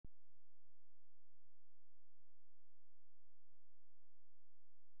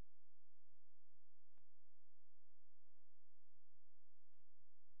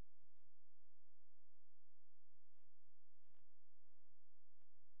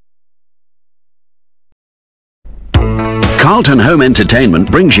Carlton Home Entertainment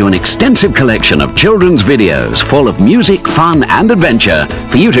brings you an extensive collection of children's videos full of music, fun and adventure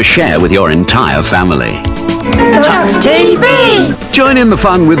for you to share with your entire family. Tots TV! Join in the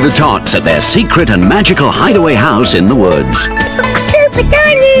fun with the Tots at their secret and magical hideaway house in the woods. Super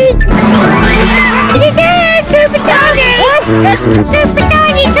Tony! Super Tony! Super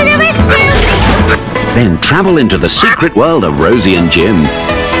Tony to the rescue! Then travel into the secret world of Rosie and Jim.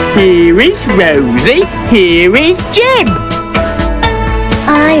 Here is Rosie, here is Jim.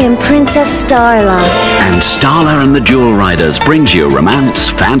 I am Princess Starla. And Starla and the Jewel Riders brings you romance,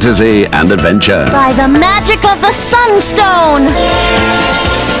 fantasy and adventure. By the magic of the Sunstone!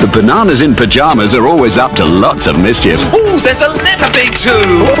 The bananas in pajamas are always up to lots of mischief. Ooh, there's a letter B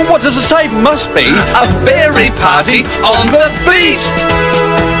too! What does it say? Must be A fairy party on the beach!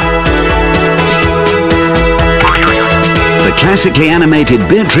 The classically animated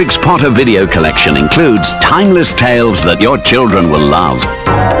Beatrix Potter video collection includes timeless tales that your children will love.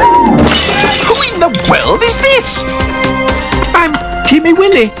 Who in the world is this? I'm Timmy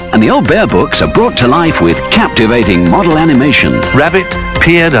Willie. And the old bear books are brought to life with captivating model animation. Rabbit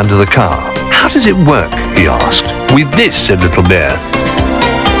peered under the car. How does it work? He asked. With this, said Little Bear.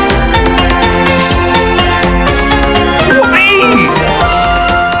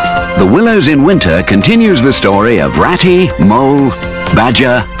 The Willows in Winter continues the story of Ratty, Mole,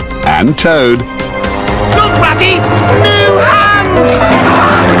 Badger and Toad. Look, Ratty! New hands!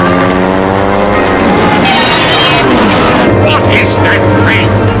 What is that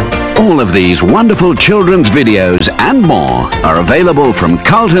thing? All of these wonderful children's videos and more are available from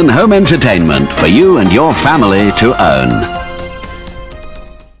Carlton Home Entertainment for you and your family to own.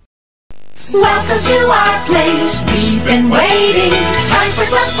 Welcome to our place, we've been waiting. Time for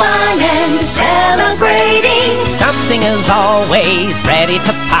some fun and celebrating. Something is always ready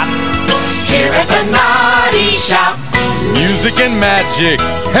to pop Here at the Noddy shop. music and magic.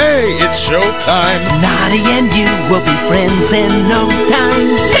 Hey, it's showtime. Noddy and you will be friends in no time.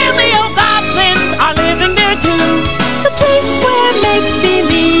 Silly old goblins are living there too. The place where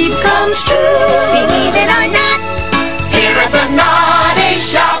make-believe comes true. Believe it or not, here at the Noddy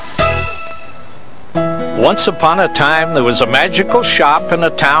shop. Once upon a time, there was a magical shop in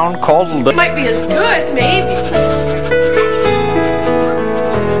a town called... Might be as good, maybe.